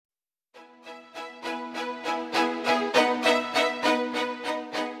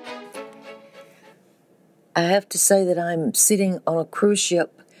I have to say that I'm sitting on a cruise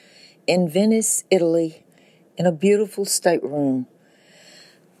ship in Venice, Italy, in a beautiful stateroom,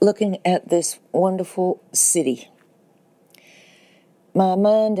 looking at this wonderful city. My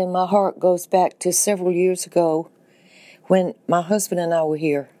mind and my heart goes back to several years ago when my husband and I were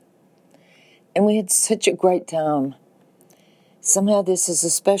here, and we had such a great time. Somehow this is a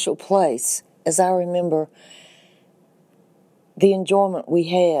special place, as I remember the enjoyment we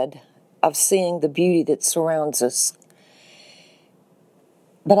had of seeing the beauty that surrounds us.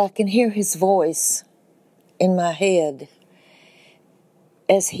 But I can hear his voice in my head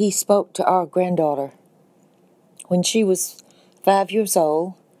as he spoke to our granddaughter. When she was 5 years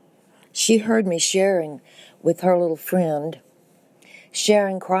old, she heard me sharing with her little friend,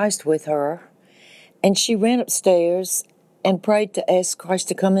 sharing Christ with her, and she ran upstairs and prayed to ask Christ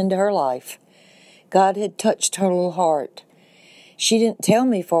to come into her life. God had touched her little heart. She didn't tell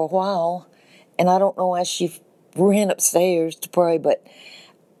me for a while, and I don't know why she ran upstairs to pray, but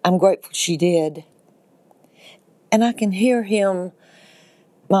I'm grateful she did. And I can hear him,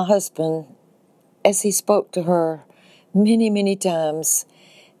 my husband, as he spoke to her many, many times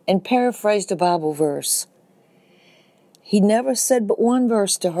and paraphrased a Bible verse. He never said but one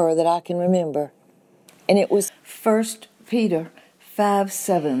verse to her that I can remember, and it was 1 Peter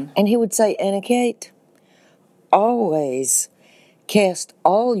 5:7. And he would say, Anna Kate, always cast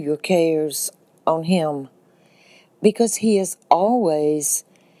all your cares on him, because he is always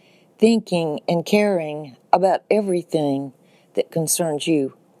thinking and caring about everything that concerns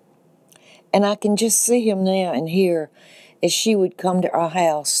you. And I can just see him now and hear as she would come to our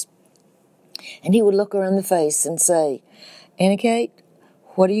house, and he would look her in the face and say, Anna Kate,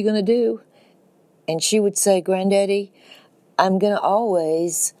 what are you going to do? And she would say, Granddaddy, I'm going to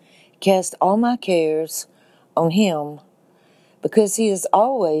always cast all my cares on him, because he is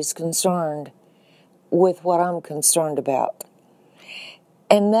always concerned with what I'm concerned about.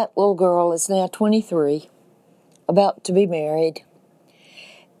 And that little girl is now 23, about to be married,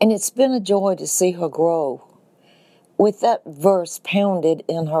 and it's been a joy to see her grow with that verse pounded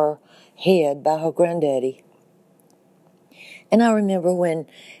in her head by her granddaddy. And I remember when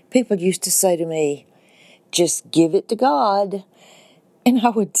people used to say to me, just give it to God. And I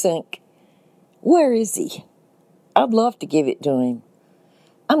would think, where is he? I'd love to give it to him.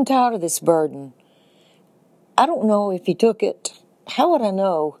 I'm tired of this burden. I don't know if he took it. How would I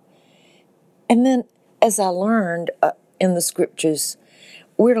know? And then as I learned in the scriptures,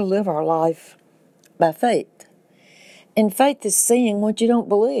 we're to live our life by faith. And faith is seeing what you don't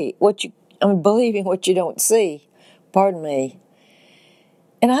believe, believing what you don't see. Pardon me.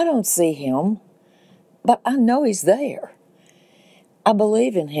 And I don't see him, but I know he's there. I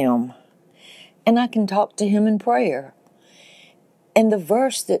believe in him, and I can talk to him in prayer. And the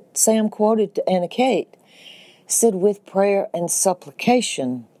verse that Sam quoted to Anna Kate said, with prayer and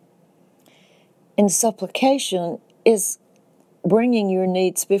supplication. And supplication is bringing your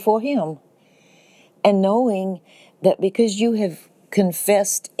needs before him and knowing that because you have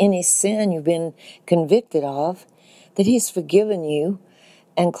confessed any sin you've been convicted of, that he's forgiven you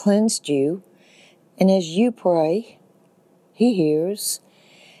and cleansed you. And as you pray, he hears.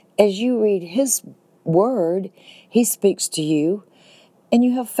 As you read his word, he speaks to you, and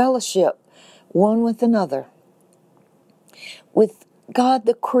you have fellowship one with another. With God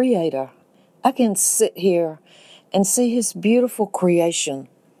the Creator, I can sit here and see his beautiful creation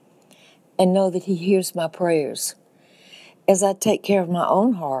and know that he hears my prayers as I take care of my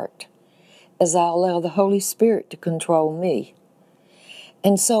own heart, as I allow the Holy Spirit to control me.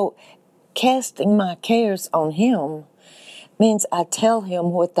 And so casting my cares on him means I tell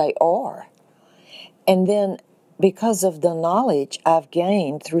him what they are. And then because of the knowledge I've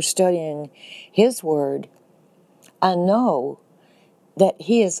gained through studying his word, I know that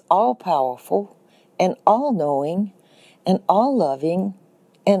he is all-powerful and all-knowing and all-loving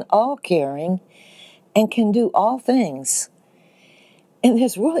and all-caring and can do all things. And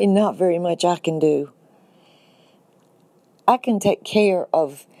there's really not very much I can do. I can take care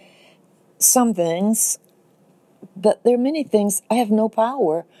of some things, but there are many things I have no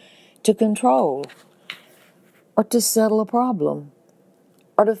power to control or to settle a problem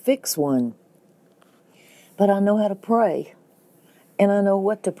or to fix one. But I know how to pray, and I know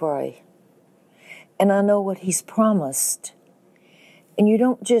what to pray, and I know what he's promised. And you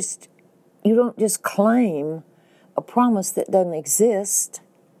don't just claim a promise that doesn't exist.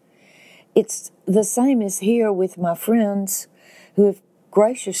 It's the same as here with my friends who have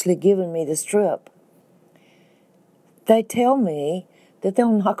graciously given me this trip. They tell me that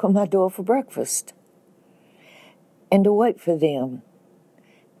they'll knock on my door for breakfast and to wait for them.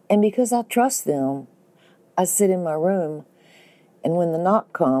 And because I trust them, I sit in my room, and when the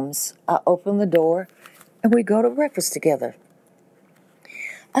knock comes, I open the door and we go to breakfast together.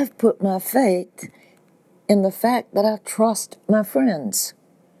 I've put my faith in the fact that I trust my friends.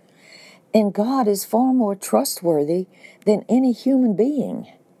 And God is far more trustworthy than any human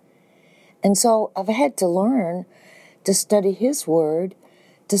being. And so I've had to learn to study His Word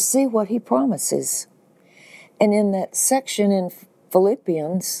to see what He promises. And in that section in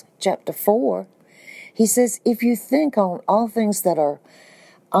Philippians chapter 4, he says, if you think on all things that are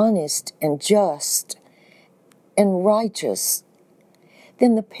honest and just and righteous,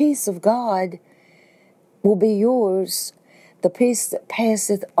 then the peace of God will be yours, the peace that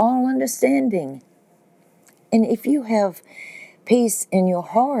passeth all understanding. And if you have peace in your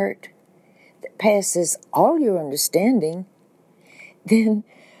heart that passes all your understanding, then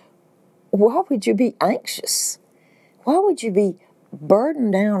why would you be anxious? Why would you be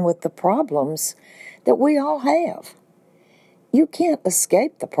burdened down with the problems that we all have? You can't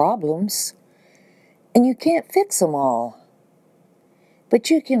escape the problems, and you can't fix them all. But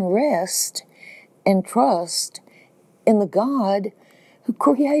you can rest and trust in the God who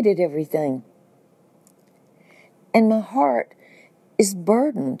created everything. And my heart is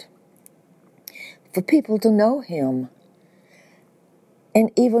burdened for people to know Him.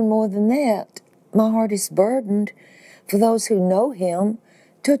 And even more than that, my heart is burdened for those who know Him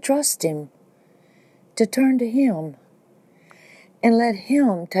to trust Him, to turn to Him, and let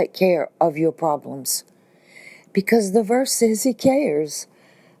Him take care of your problems. Because the verse says He cares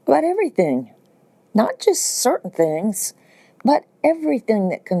about everything, not just certain things, but everything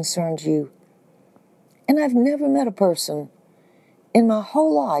that concerns you. And I've never met a person in my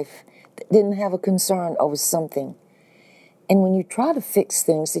whole life that didn't have a concern over something. And when you try to fix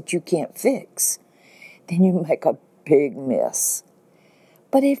things that you can't fix, then you make a big mess.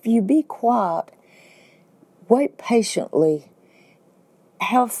 But if you be quiet, wait patiently,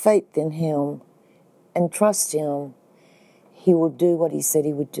 have faith in Him, and trust Him, He will do what He said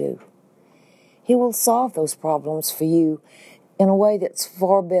He would do. He will solve those problems for you in a way that's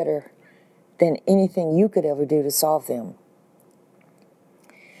far better than anything you could ever do to solve them.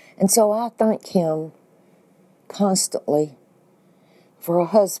 And so I thank Him constantly for a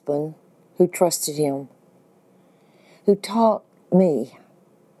husband who trusted Him, who taught me,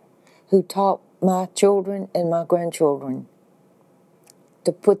 who taught my children and my grandchildren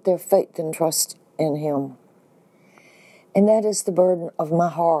to put their faith and trust in Him. And that is the burden of my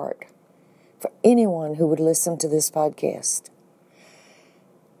heart for anyone who would listen to this podcast.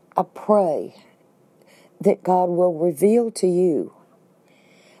 I pray that God will reveal to you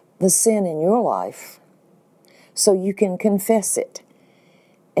the sin in your life so you can confess it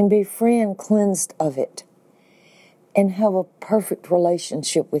and be free and cleansed of it and have a perfect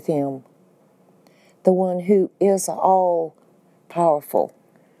relationship with Him, the one who is all-powerful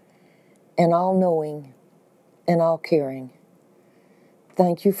and all-knowing and all-caring.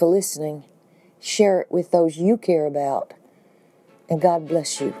 Thank you for listening. Share it with those you care about, and God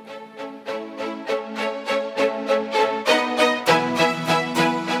bless you.